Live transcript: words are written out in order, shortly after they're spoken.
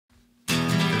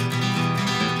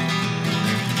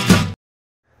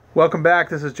Welcome back.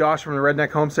 This is Josh from the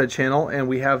Redneck Homestead channel, and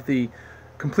we have the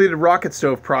completed rocket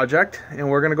stove project, and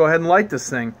we're going to go ahead and light this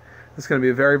thing. It's going to be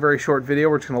a very, very short video.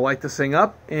 We're just going to light this thing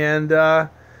up, and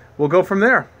we'll go from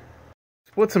there.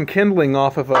 Split some kindling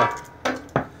off of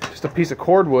just a piece of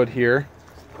cordwood here.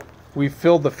 We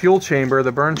filled the fuel chamber,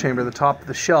 the burn chamber, the top of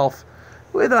the shelf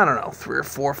with, I don't know, 3 or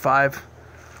 4 or 5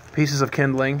 pieces of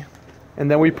kindling. And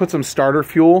then we put some starter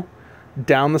fuel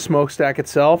down the smokestack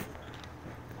itself.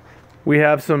 We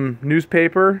have some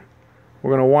newspaper.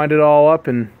 We're going to wind it all up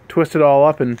and twist it all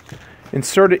up and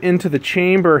insert it into the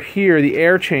chamber here, the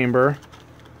air chamber,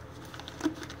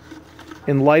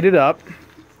 and light it up.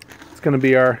 It's going to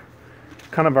be our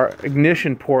kind of our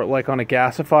ignition port like on a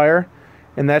gasifier,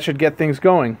 and that should get things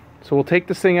going. So we'll take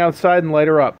this thing outside and light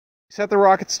her up. Set the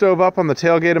rocket stove up on the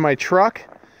tailgate of my truck.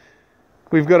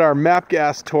 We've got our MAP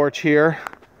gas torch here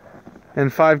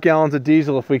and 5 gallons of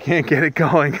diesel if we can't get it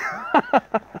going.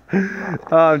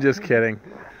 I'm just kidding.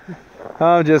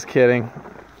 I'm just kidding.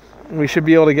 We should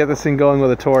be able to get this thing going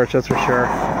with a torch, that's for sure.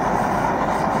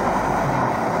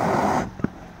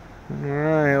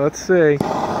 Alright, let's see.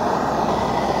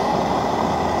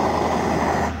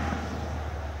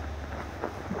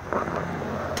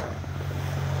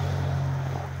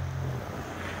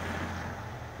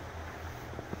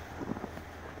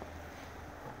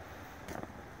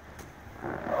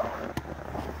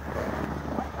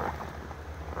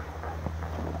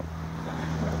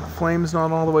 Flame's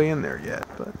not all the way in there yet,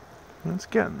 but it's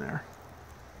getting there.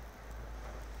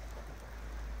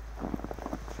 You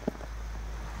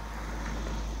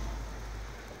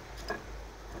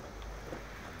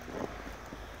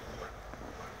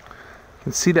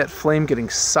can see that flame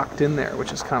getting sucked in there,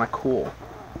 which is kind of cool.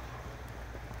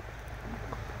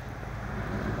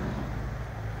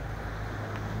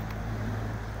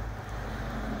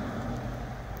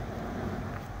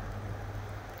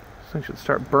 This thing should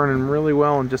start burning really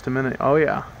well in just a minute. Oh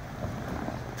yeah.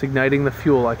 It's igniting the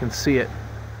fuel, I can see it.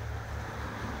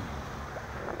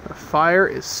 The fire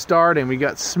is starting. We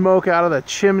got smoke out of the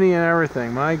chimney and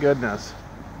everything. My goodness.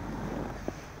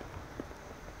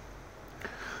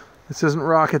 This isn't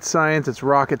rocket science, it's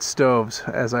rocket stoves,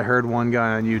 as I heard one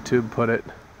guy on YouTube put it.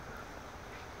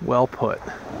 Well put.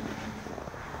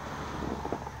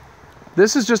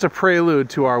 This is just a prelude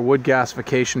to our wood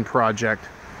gasification project,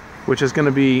 which is going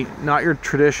to be not your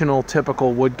traditional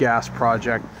typical wood gas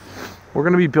project. We're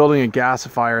going to be building a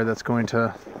gasifier that's going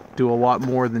to do a lot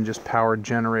more than just powered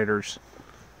generators.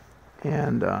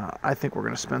 And I think we're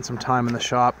going to spend some time in the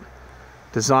shop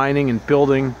designing and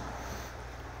building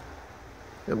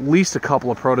at least a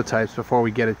couple of prototypes before we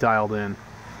get it dialed in.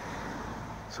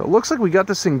 So it looks like we got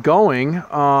this thing going.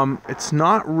 It's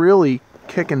not really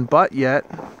kicking butt yet.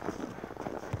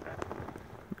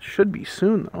 It should be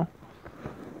soon though.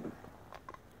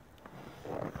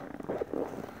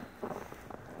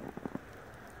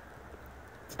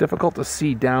 Difficult to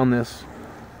see down this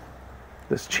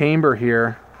chamber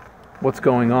here what's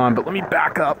going on, but let me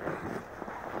back up.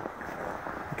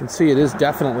 You can see it is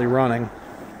definitely running.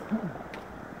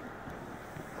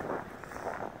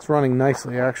 It's running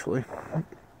nicely actually.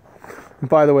 And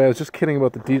by the way, I was just kidding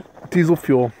about the diesel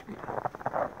fuel.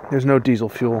 There's no diesel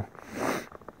fuel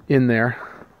in there.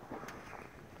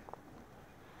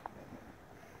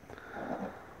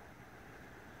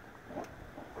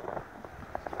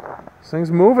 This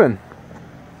thing's moving.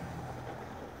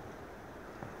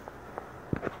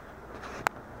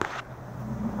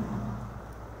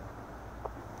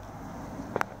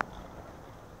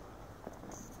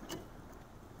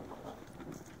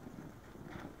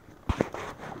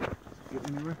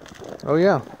 Oh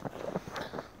yeah.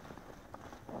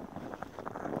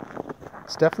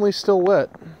 It's definitely still lit.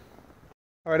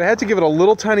 Alright, I had to give it a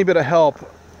little tiny bit of help.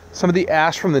 Some of the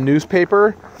ash from the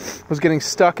newspaper was getting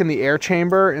stuck in the air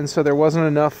chamber, and so there wasn't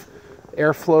enough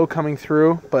airflow coming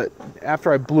through, but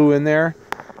after I blew in there,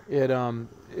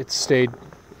 it stayed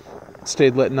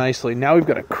lit nicely. Now we've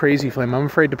got a crazy flame. I'm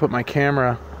afraid to put my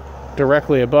camera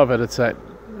directly above it. It's that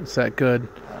good.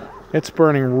 It's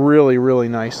burning really, really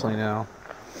nicely now.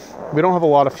 We don't have a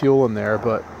lot of fuel in there,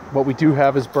 but what we do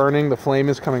have is burning. The flame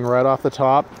is coming right off the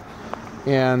top,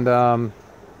 and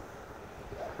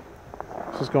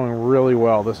this is going really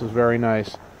well. This is very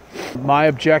nice. My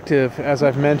objective, as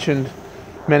I've mentioned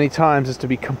many times, is to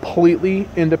be completely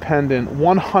independent,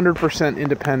 100%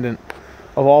 independent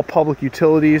of all public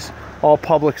utilities, all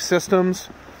public systems.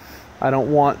 I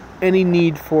don't want any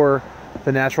need for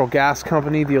the natural gas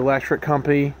company, the electric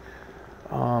company.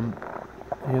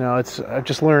 You know, I've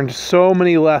just learned so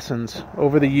many lessons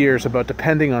over the years about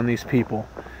depending on these people.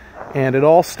 And it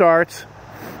all starts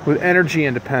with energy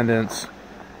independence.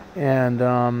 And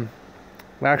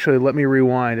Actually, let me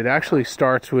rewind. It actually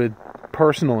starts with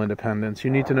personal independence.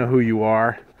 You need to know who you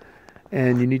are,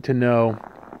 and you need to know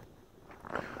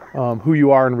who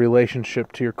you are in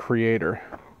relationship to your Creator.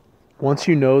 Once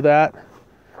you know that,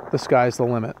 the sky's the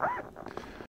limit.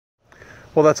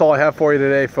 Well, that's all I have for you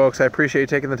today, folks. I appreciate you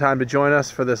taking the time to join us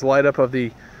for this light up of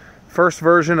the first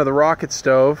version of the rocket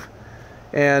stove.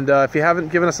 And if you haven't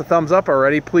given us a thumbs up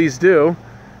already, please do.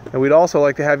 And we'd also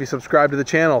like to have you subscribe to the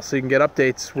channel so you can get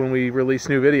updates when we release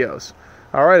new videos.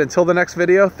 All right, until the next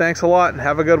video, thanks a lot and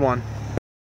have a good one.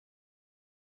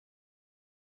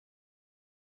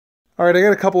 All right, I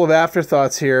got a couple of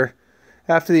afterthoughts here.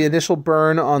 After the initial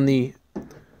burn on the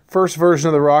first version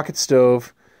of the rocket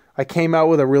stove, I came out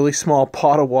with a really small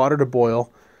pot of water to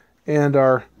boil, and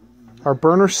our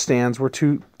burner stands were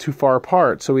too far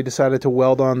apart, so we decided to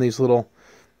weld on these little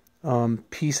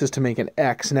pieces to make an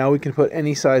X. Now we can put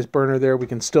any size burner there. We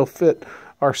can still fit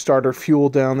our starter fuel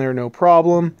down there, no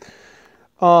problem.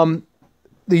 The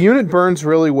unit burns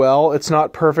really well. It's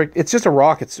not perfect. It's just a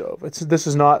rocket stove. This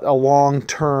is not a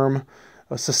long-term,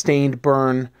 sustained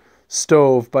burn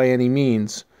stove by any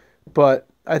means. But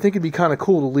I think it'd be kind of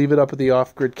cool to leave it up at the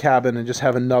off-grid cabin and just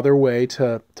have another way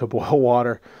to boil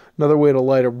water, another way to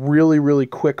light a really, really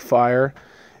quick fire,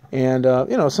 and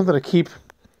you know, something to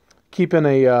keep in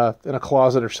a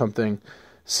closet or something.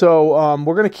 So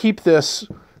we're going to keep this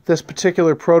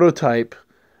particular prototype.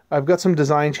 I've got some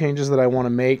design changes that I want to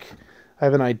make. I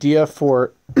have an idea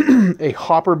for a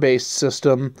hopper-based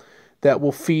system that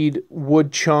will feed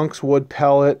wood chunks, wood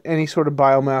pellet, any sort of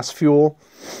biomass fuel,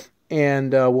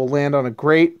 and will land on a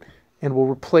grate, and will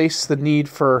replace the need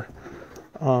for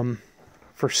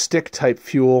stick-type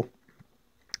fuel,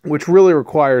 which really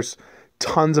requires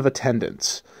tons of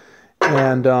attendance.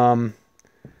 And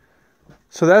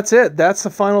so that's it. That's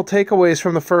the final takeaways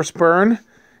from the first burn.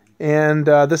 And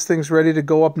this thing's ready to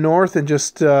go up north and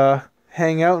just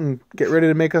hang out and get ready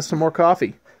to make us some more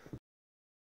coffee.